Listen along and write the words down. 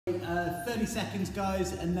30 seconds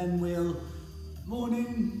guys, and then we'll,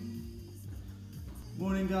 morning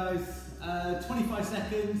guys, 25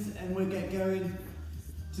 seconds and we'll get going.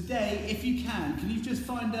 Today, if you can you just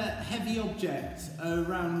find a heavy object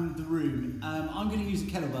around the room? I'm going to use a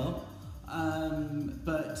kettlebell,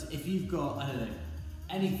 but if you've got, I don't know,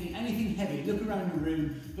 anything heavy, look around your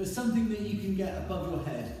room, but something that you can get above your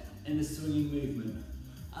head in a swinging movement.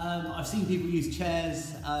 I've seen people use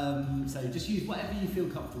chairs, so just use whatever you feel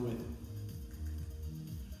comfortable with.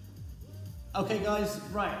 Okay guys,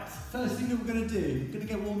 right, first thing that we're going to do, we're going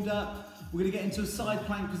to get warmed up, we're going to get into a side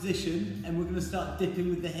plank position, and we're going to start dipping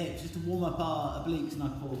with the hips just to warm up our obliques and our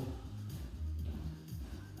core.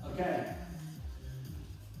 Okay,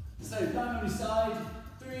 so down on your side,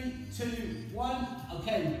 3, 2, 1,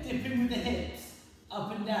 okay, dipping with the hips,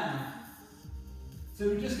 up and down. So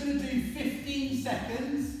we're just going to do 15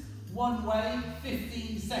 seconds one way,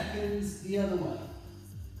 15 seconds the other way.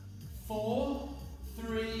 4,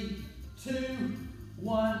 3, 2,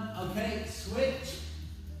 1, okay, switch.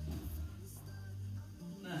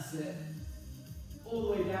 That's it. All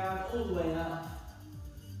the way down, all the way up.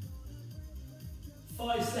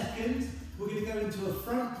 5 seconds, we're going to go into a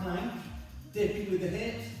front plank, dipping with the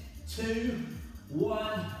hips. 2,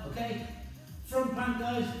 1, okay. Front plank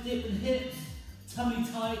guys, dip with the hips. Tummy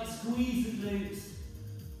tight, squeeze the glutes.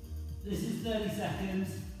 This is 30 seconds.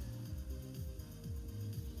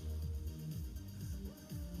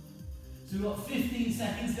 So we've got 15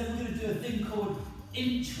 seconds, then we're going to do a thing called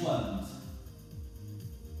inchworms.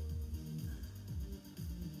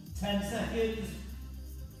 10 seconds.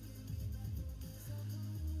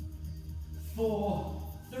 4,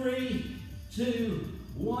 3, 2,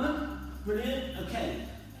 1. Brilliant. Okay,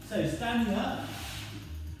 so standing up.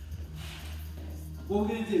 What we're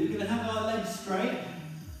going to do, we're going to have our legs straight,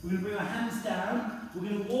 we're going to bring our hands down, we're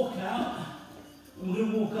going to walk out, and we're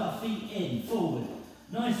going to walk our feet in, forward.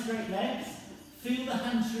 Nice straight legs, feel the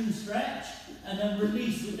hamstring stretch, and then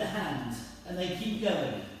release with the hands, and they keep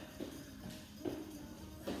going.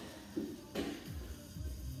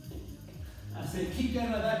 That's it, keep going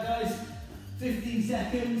like that guys, 15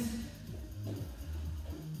 seconds.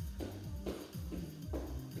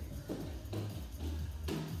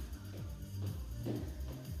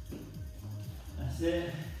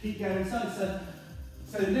 It. Keep going side to side.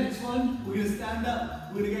 So the next one, we're going to stand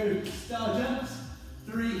up, we're going to go star jumps.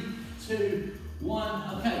 3, 2,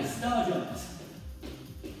 1, okay, star jumps.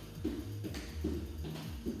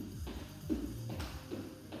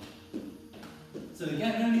 So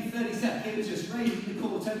again, only 30 seconds, just raising the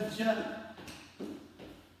core temperature.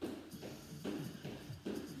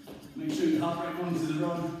 Make sure your heart rate monitors are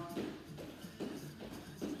on.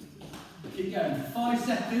 Keep going, 5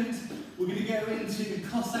 seconds. We're going to go into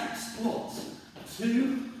Cossack squats.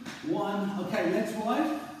 2, 1, okay, legs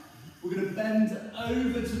wide. We're going to bend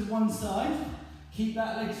over to one side. Keep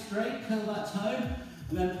that leg straight, curl that toe,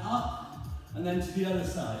 and then up, and then to the other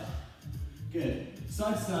side. Good.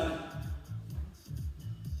 Side to side.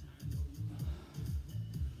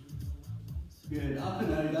 Good. Up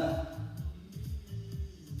and over.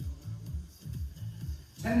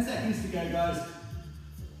 10 seconds to go, guys.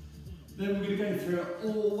 Then we're going to go through it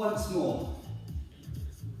all once more.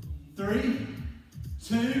 3,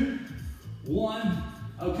 2, 1.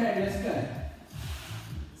 Okay, let's go.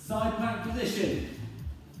 Side plank position.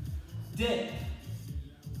 Dip.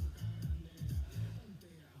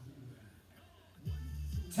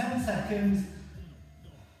 10 seconds.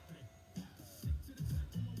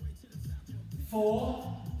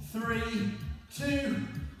 4, 3, 2,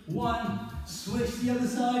 1. Switch the other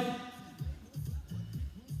side.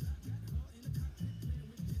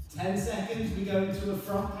 10 seconds, we go into a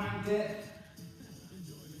front plank dip.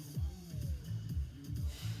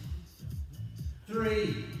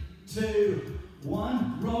 3, 2,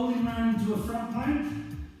 1. Rolling around into a front plank.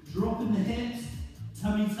 Dropping the hips,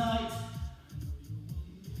 tummy tight.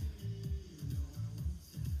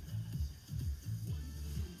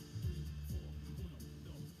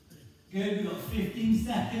 Good, we've got 15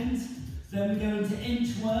 seconds. Then we go into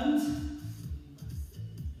inchworms.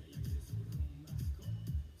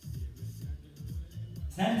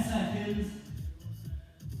 10 seconds.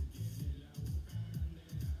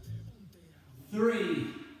 3,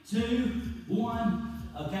 2, 1.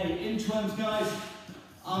 Okay, inchworms, guys.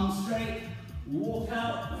 Arms straight. Walk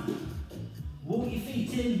out. Walk your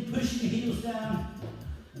feet in. Push your heels down.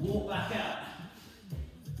 Walk back out.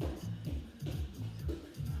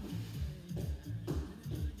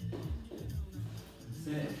 That's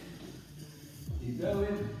it. Keep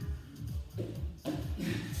going.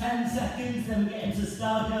 10 seconds, then we get into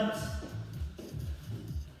star jumps.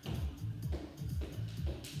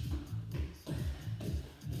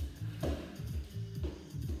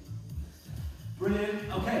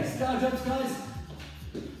 Brilliant. Okay, star jumps, guys.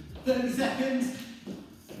 30 seconds.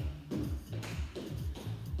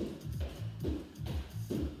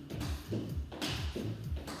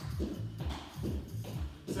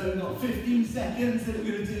 So we've got 15 seconds, then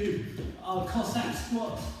we're going to do our Cossack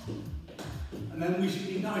squat. And then we should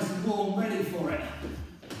be nice and warm, ready for it.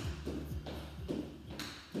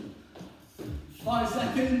 5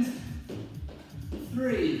 seconds.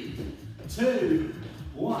 3, 2,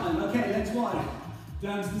 1. Okay, legs wide.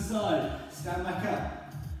 Down to the side. Stand back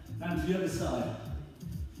up. Down to the other side.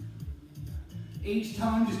 Each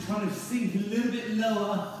time just trying to sink a little bit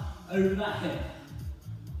lower over that hip.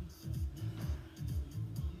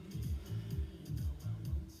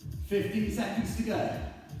 15 seconds to go.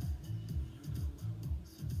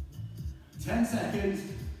 10 seconds.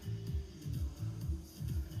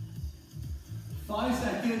 5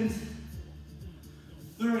 seconds.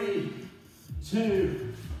 3,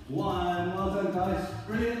 2, 1. Well done, guys.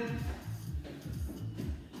 Brilliant.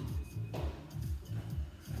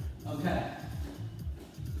 Okay.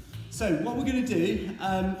 So what we're going to do,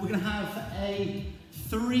 we're going to have a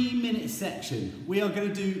 3-minute section. We are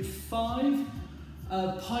going to do 5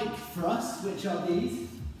 pike thrusts, which are these.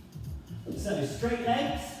 So straight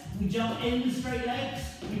legs, we jump in the straight legs,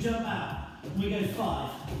 we jump out. We go 5.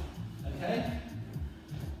 Okay?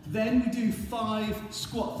 Then we do 5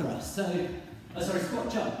 squat thrusts. So, squat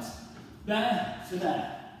jumps. There to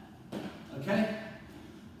there. Okay?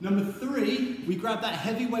 Number 3, we grab that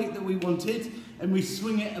heavy weight that we wanted and we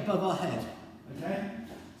swing it above our head. Okay?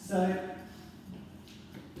 So,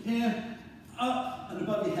 here, up and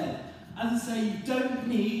above your head. As I say, you don't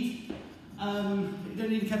need a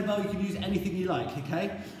kettlebell, you can use anything you like,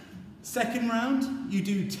 okay? Second round, you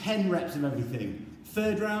do 10 reps of everything.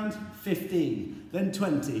 Third round, 15, then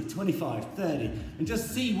 20, 25, 30, and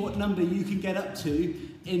just see what number you can get up to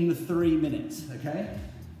in the 3 minutes, okay?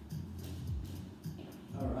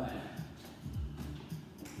 All right.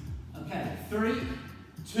 Okay, 3,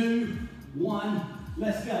 2, 1,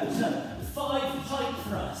 let's go. So, 5 pike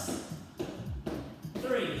thrusts.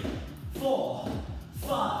 3, 4,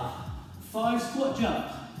 5. 5 squat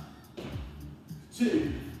jumps.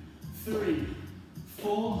 2, 3,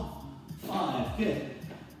 4, 5. Good.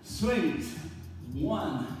 Swings.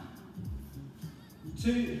 1,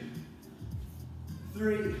 2,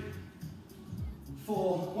 3,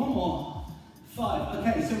 4. One more. 5.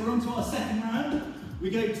 Okay, so we're on to our second round. We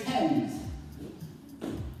go 10s.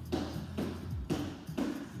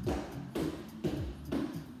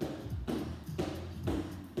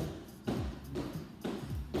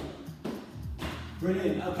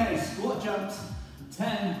 Brilliant. Okay, squat jumps.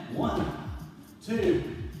 10. 1, 2,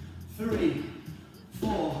 3,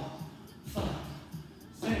 4, 5,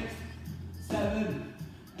 6, 7,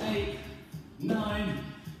 8, 9,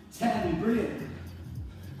 10. Brilliant.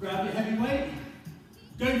 Grab your heavy weight.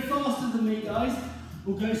 Go faster than me, guys.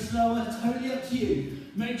 We'll go slower, totally up to you.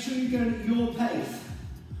 Make sure you're going at your pace.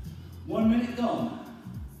 1 minute gone.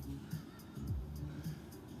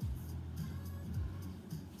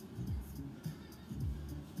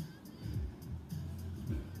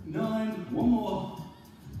 9, one more.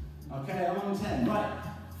 Okay, I'm on 10. Right,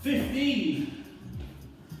 15.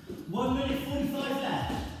 1 minute 45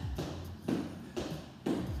 left.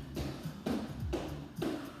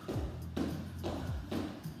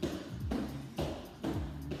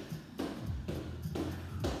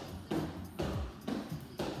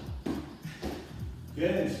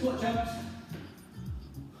 Good, squat jumps.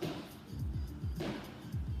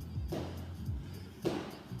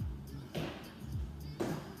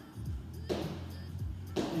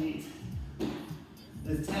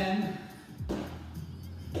 There's 10.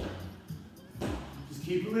 Just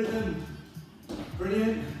keep a rhythm.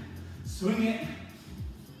 Brilliant. Swing it.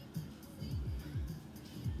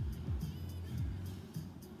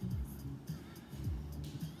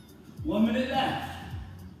 One minute left.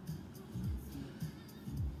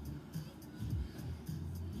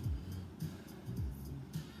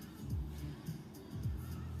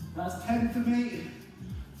 That's 10 for me.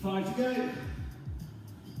 5 to go.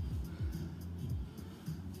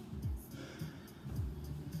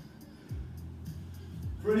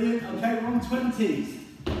 Brilliant. Okay, we're on 20s.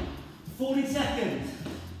 40 seconds.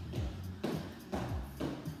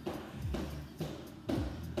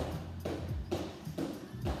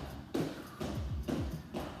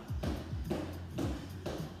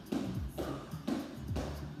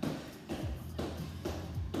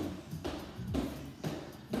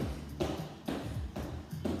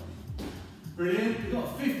 Brilliant. We've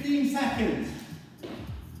got 15 seconds.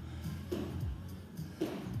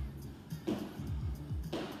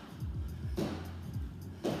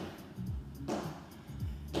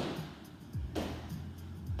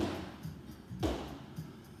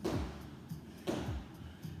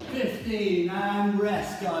 15 and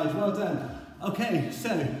rest, guys. Well done. Okay,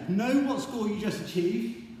 so know what score you just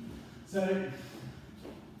achieved. So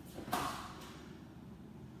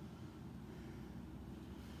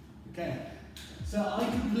okay, so I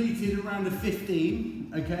completed around a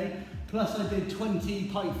 15, okay, plus I did 20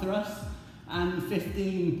 pike thrusts and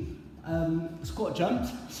 15 squat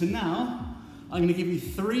jumps. So now I'm going to give you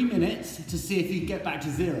 3 minutes to see if you can get back to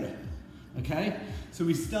 0, okay? So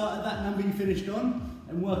we start at that number you finished on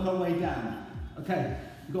and work our way down. Okay,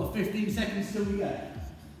 we've got 15 seconds till we go.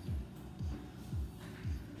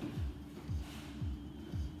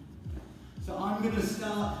 So I'm going to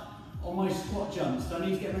start on my squat jumps, so I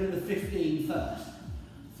need to get rid of the 15 first.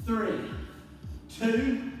 3,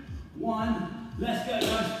 2, 1, let's go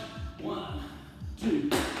guys. 1, 2,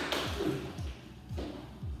 3.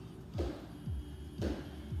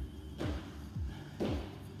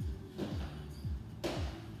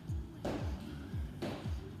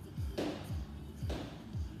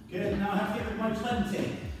 Good, now I have to get rid of my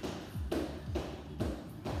 20.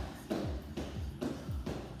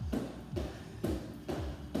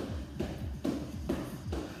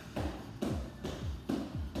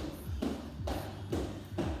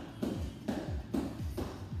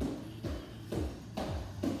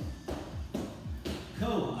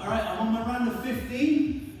 Cool, all right, I'm on my round of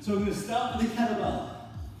 15, so I'm going to start with the kettlebell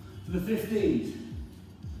for the 15s.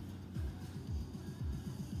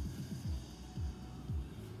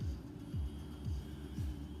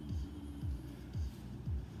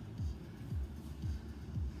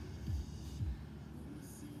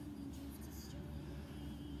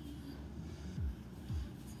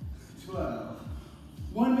 Twelve.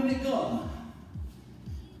 1 minute gone.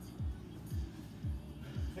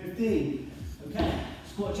 15. Okay,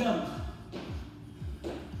 squat jump.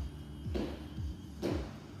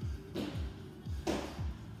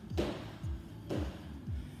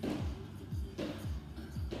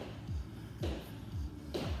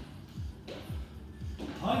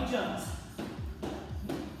 High jumps.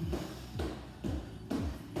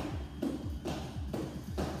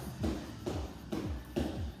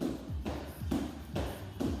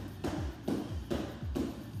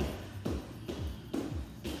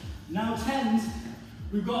 Now 10s,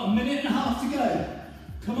 we've got a minute and a half to go.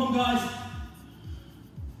 Come on guys.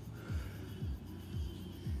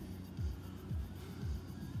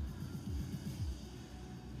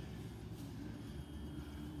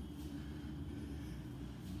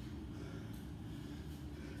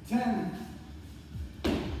 Ten.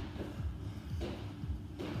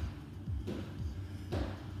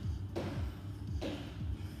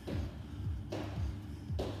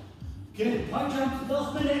 Good, high jump,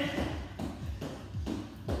 last minute.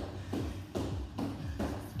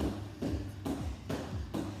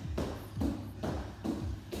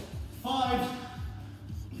 5.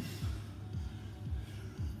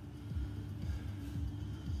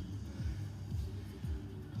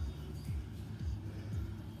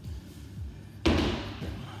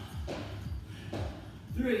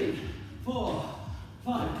 3, 4,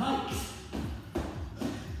 5, hikes.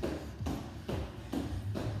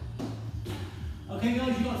 Okay guys,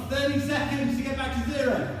 you've got 30 seconds to get back to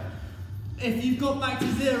 0. If you've got back to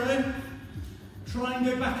 0, try and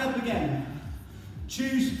go back up again.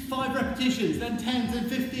 Choose 5 repetitions, then 10s, then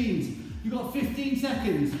 15s. You've got 15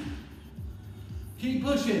 seconds. Keep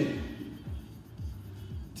pushing.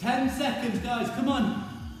 10 seconds, guys, come on.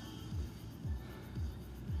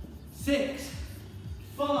 6,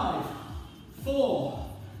 5, 4,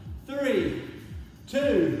 3,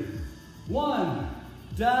 2, 1.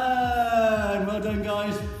 Done. Well done,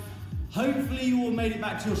 guys. Hopefully you all made it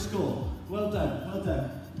back to your score. Well done, well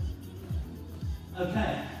done.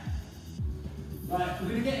 Okay. Right, we're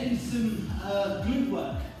going to get into some glute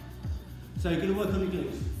work. So you're going to work on the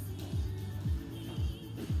glutes.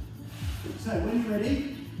 So when you're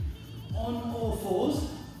ready, on all fours,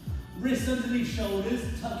 wrists underneath shoulders,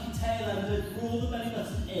 tuck your tail under, draw the belly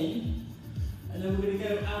button in, and then we're going to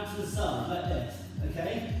go out to the side like this,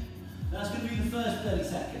 okay? That's going to be the first 30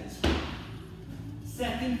 seconds.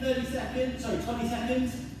 Second 30 seconds, sorry, 20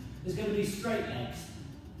 seconds is going to be straight legs,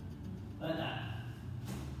 like that.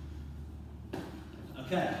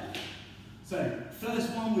 Okay, so first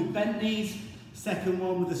one with bent knees, second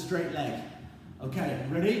one with a straight leg. Okay,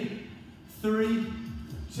 ready? 3,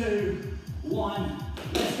 2, 1.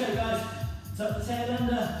 Let's go, guys. Tuck the tail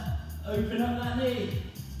under, open up that knee.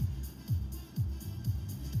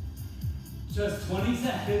 Just 20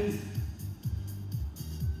 seconds.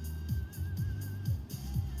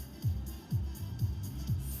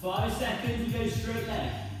 5 seconds, we go straight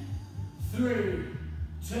leg. 3,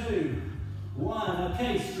 2, 1.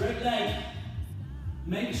 Okay, straight leg.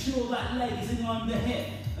 Make sure that leg is in line with the hip,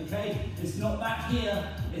 okay? It's not back here,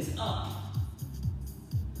 it's up.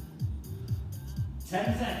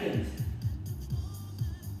 10 seconds.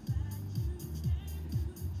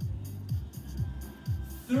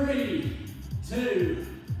 3, 2,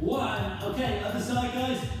 1. Okay, other side,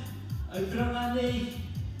 guys. Open up that knee.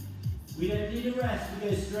 We don't need a rest, we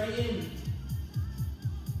go straight in.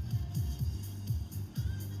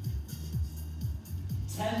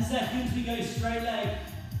 10 seconds, we go straight leg.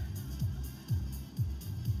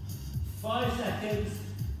 5 seconds.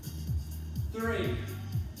 3,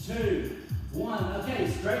 2, 1. Okay,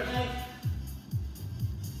 straight leg.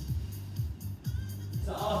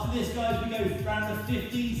 So after this, guys, we go around the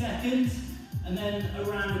 15 seconds and then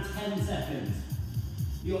around the 10 seconds.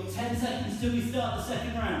 You've got 10 seconds till we start the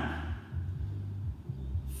second round.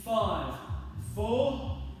 5,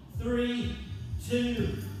 4, 3,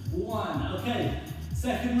 2, 1. Okay,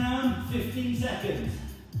 second round, 15 seconds.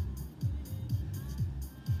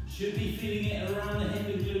 Should be feeling it around the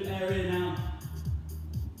hip and glute area now.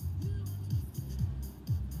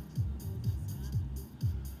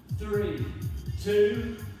 3,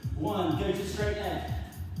 2, 1. Go to straight leg.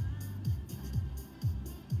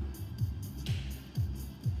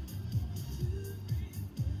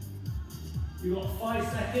 You've got 5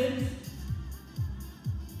 seconds.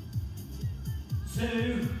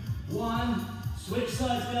 2, 1. Switch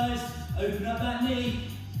sides, guys. Open up that knee.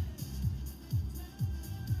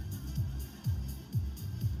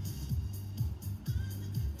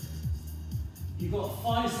 You've got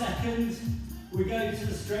 5 seconds. We go to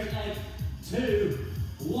the straight leg. 2,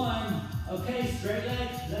 1. Okay, straight leg.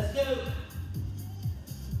 Let's go.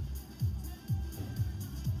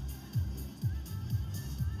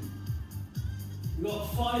 We've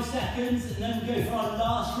got 5 seconds, and then we go for our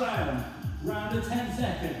last round. Round of 10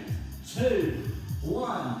 seconds. 2,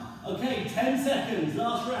 1. Okay, 10 seconds,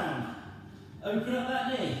 last round. Open up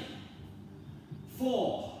that knee.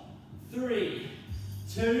 4, 3,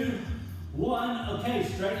 2, 1. Okay,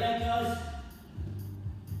 straight leg, guys.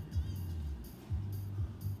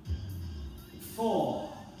 4,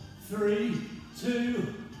 3,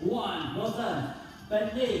 2, 1. Well done.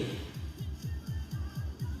 Bend knee.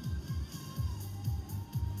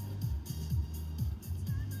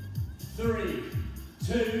 3,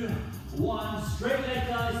 2, 1. Straight leg,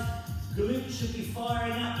 guys. Glutes should be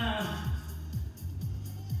firing up now.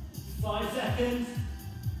 5 seconds.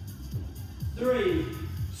 3,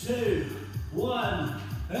 2, 1.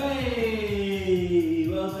 Hey!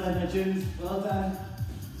 Well done, legends. Well done.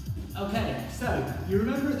 Okay, so you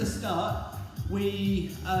remember at the start,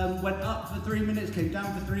 we went up for 3 minutes, came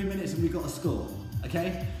down for 3 minutes, and we got a score.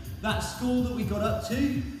 Okay? That score that we got up to,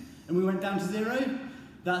 and we went down to 0,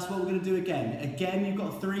 that's what we're going to do again. Again, you've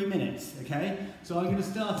got 3 minutes, okay? So I'm going to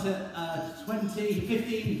start at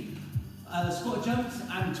 15 squat jumps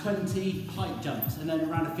and 20 height jumps, and then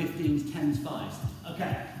around a 15s, 10s, 5s.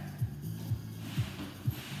 Okay.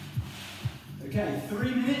 Okay,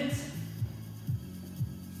 3 minutes.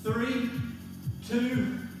 3,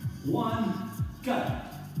 2, 1, go.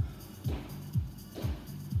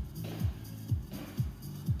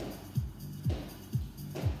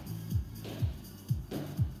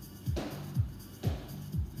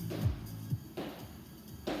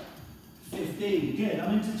 Good,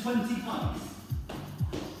 I'm into 20 pumps.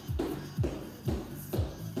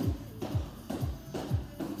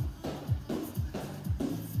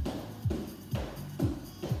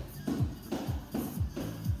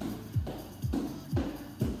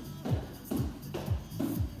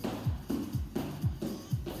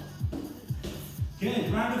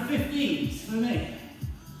 Good, round of 15s for me.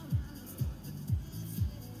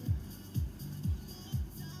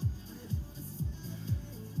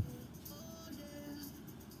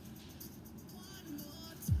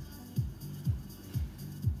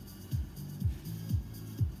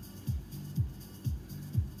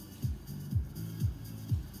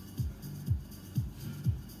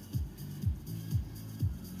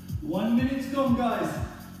 One minute's gone, guys.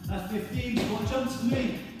 That's 15 squat jumps for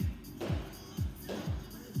me.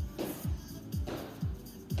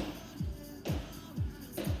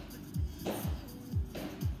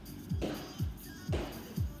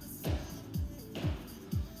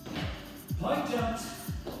 Height jumps.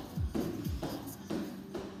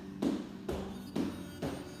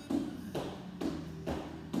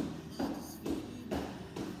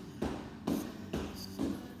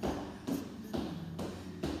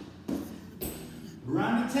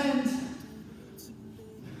 Round of 10s.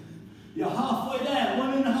 You're halfway there,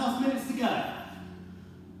 1.5 minutes to go.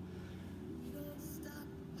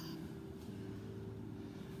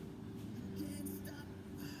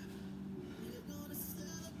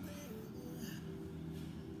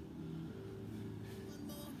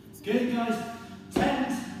 Good, guys.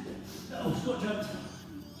 10s. Oh, squat jumps.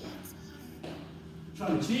 Try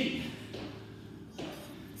to cheat.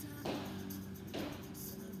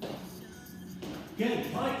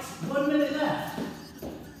 Good, right. 1 minute left.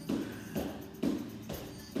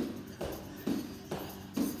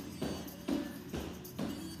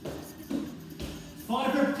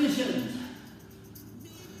 Five repetitions.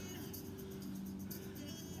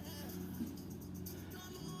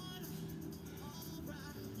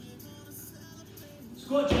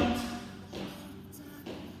 Squat jumps.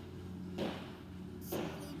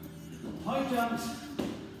 High jumps.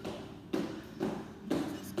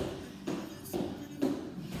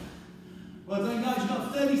 Well done, guys. You've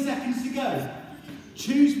got 30 seconds to go.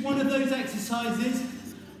 Choose one of those exercises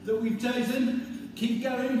that we've chosen. Keep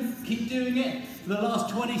going, keep doing it for the last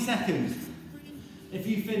 20 seconds. If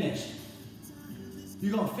you finish.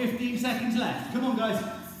 You've got 15 seconds left. Come on, guys.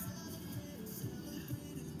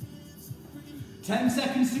 10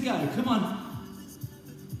 seconds to go. Come on.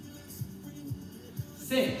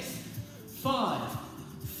 6, 5,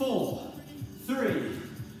 4, 3,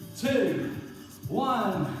 2,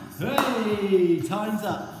 1. Hey, time's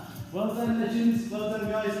up. Well done, legends. Well done,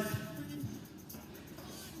 guys.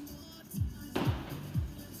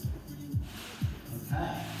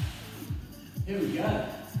 Okay. Here we go.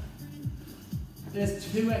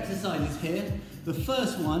 There's two exercises here. The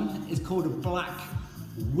first one is called a black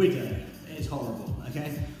widow. It's horrible,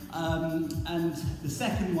 okay? And the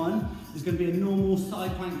second one is going to be a normal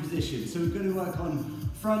side plank position. So we're going to work on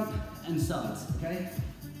front and sides, okay?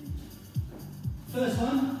 First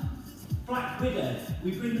one, black widow.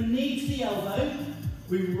 We bring the knee to the elbow,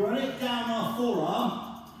 we run it down our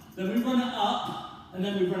forearm, then we run it up, and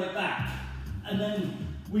then we run it back. And then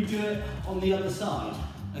we do it on the other side,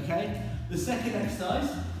 okay? The second exercise,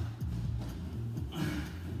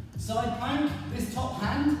 side plank, this top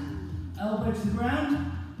hand, elbow to the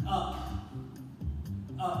ground, up,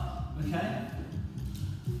 okay?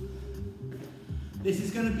 This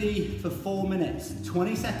is going to be for 4 minutes.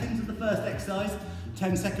 20 seconds of the first exercise,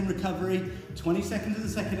 10-second recovery, 20 seconds of the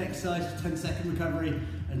second exercise, 10-second recovery,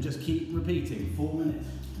 and just keep repeating, 4 minutes.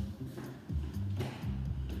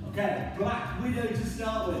 Okay, black widow to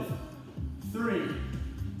start with. 3,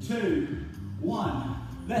 2, 1,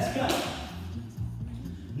 let's go.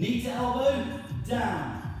 Knee to elbow,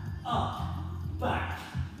 down, up, back,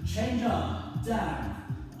 change arm, down,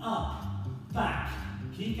 up, back,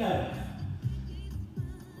 keep going.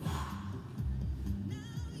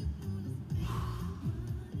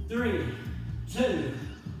 3, 2,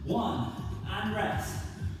 1, and rest.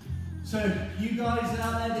 So you guys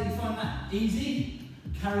out there that you find that easy,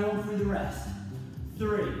 carry on through the rest.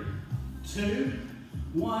 3, 2,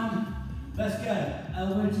 1, let's go.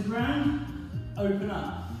 Elbow to ground, open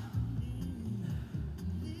up.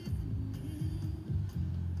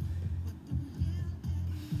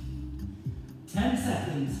 Ten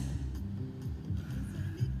seconds.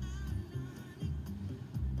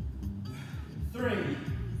 3,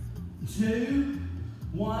 2,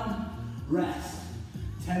 1, rest.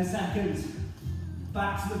 10 seconds.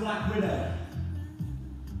 Back to the black widow.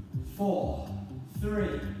 4,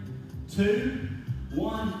 3, 2,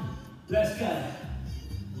 1, let's go.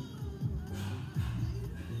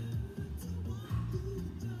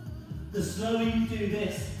 The slower you do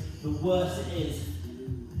this, the worse it is.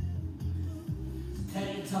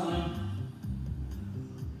 Take your time.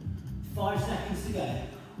 5 seconds to go.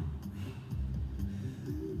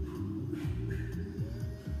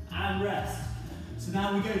 And rest. So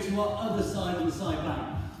now we go to our other side on the side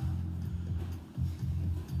plank.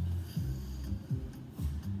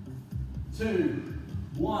 2,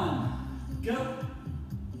 1, go.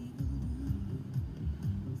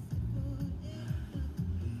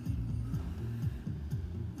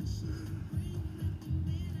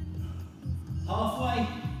 Halfway.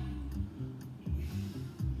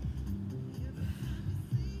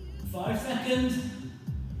 5 seconds.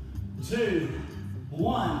 2,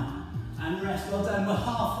 1, and rest. Well done. We're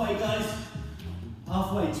halfway, guys.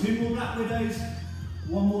 Halfway. 2 more black widows.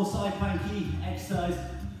 1 more side planky exercise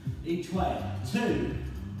each way. 2,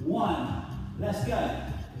 1. Let's go.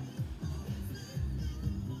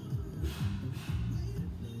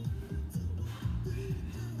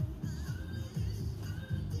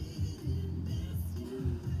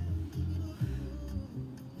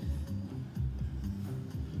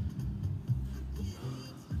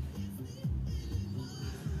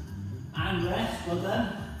 And rest, well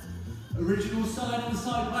done. Original side on the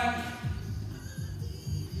side plank.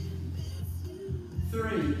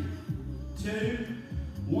 3, 2,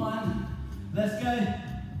 1, let's go.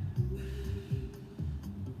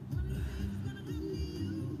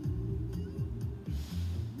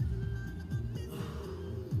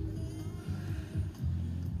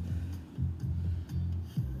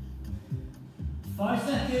 5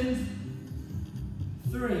 seconds.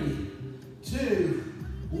 3, 2,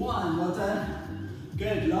 1. Well done.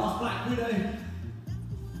 Good. Last Black Widow.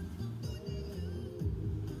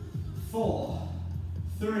 4,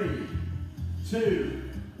 3, 2,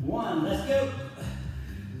 1. Let's go.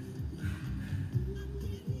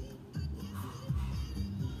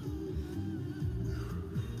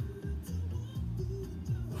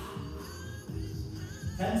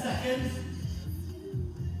 Seconds.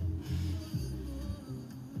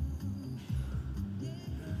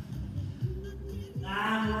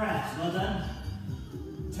 And rest. Well done.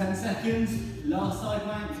 10 seconds. Last side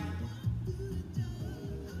wank.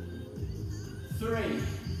 3,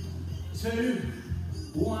 2,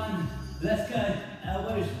 1. Let's go.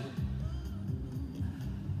 Elbows.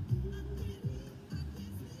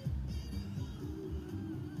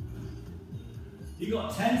 You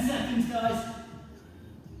got 10 seconds, guys.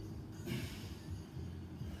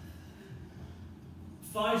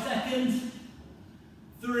 5 seconds.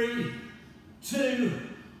 3, 2,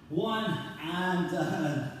 1, and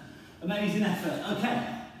done. Amazing effort. Okay,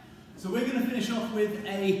 so we're going to finish off with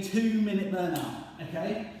a 2-minute burnout.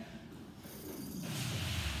 Okay.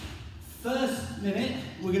 First minute,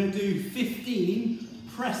 we're going to do 15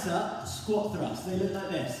 press-up squat thrusts. They look like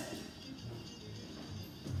this.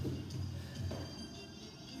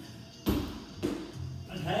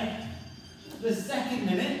 Okay. The second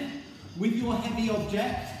minute, with your heavy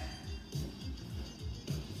object,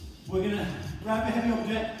 we're going to grab a heavy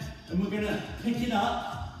object and we're going to pick it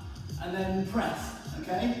up and then press,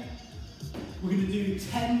 okay? We're going to do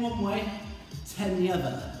 10 one way, 10 the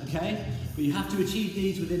other, okay? But you have to achieve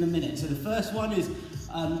these within a minute. So the first one is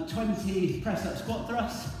 20 press-up squat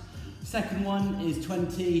thrusts. Second one is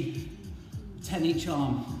 20, 10 each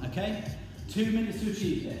arm, okay? 2 minutes to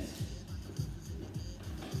achieve this.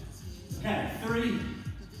 Okay, 3,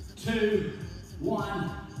 2,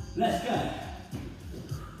 1, let's go.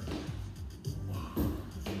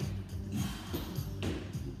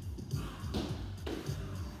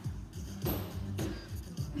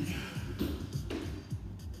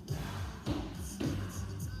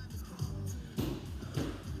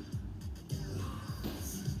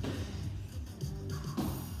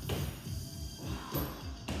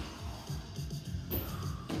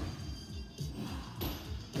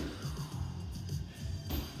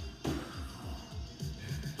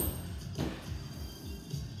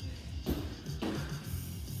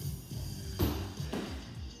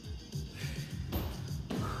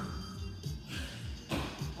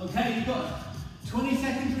 Okay, you've got 20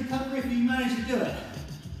 seconds recovery if you manage to do it.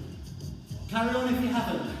 Carry on if you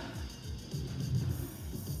haven't.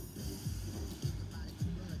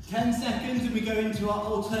 10 seconds and we go into our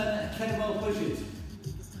alternate kettlebell pushes.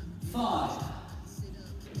 5,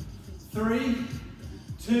 3,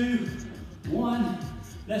 2, 1,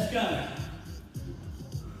 let's go.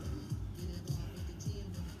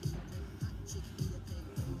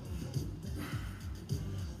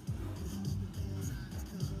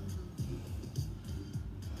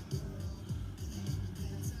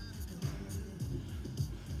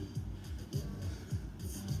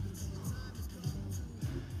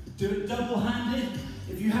 Do it double-handed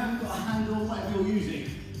if you haven't got a handle or whatever you're using.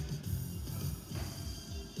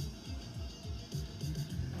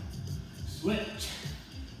 Switch.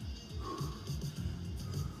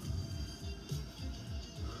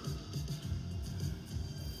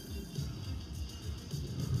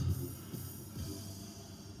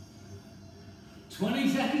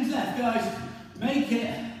 $20 seconds left, guys. Make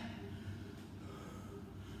it.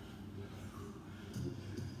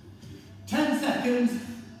 10 seconds.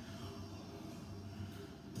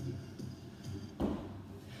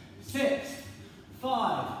 6,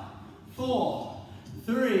 5, 4,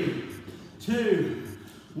 3, 2,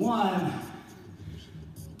 1.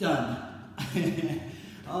 Done.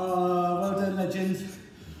 Oh, well done, legends.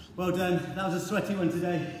 Well done. That was a sweaty one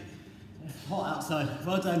today. It's hot outside.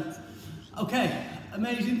 Well done. Okay,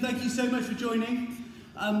 amazing. Thank you so much for joining.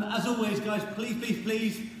 As always, guys,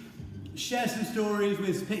 please share some stories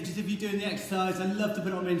with pictures of you doing the exercise. I'd love to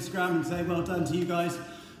put it on Instagram and say well done to you guys,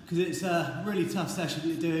 because it's a really tough session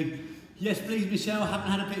you're doing. Yes, please, Michelle, I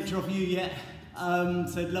haven't had a picture of you yet,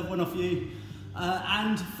 so I'd love one of you.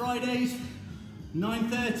 And Fridays,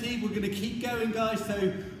 9:30, we're going to keep going, guys,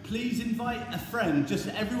 so please invite a friend. Just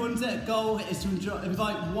everyone's goal is to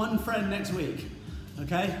invite one friend next week,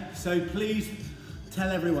 okay? So please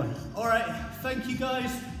tell everyone. All right, thank you,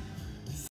 guys.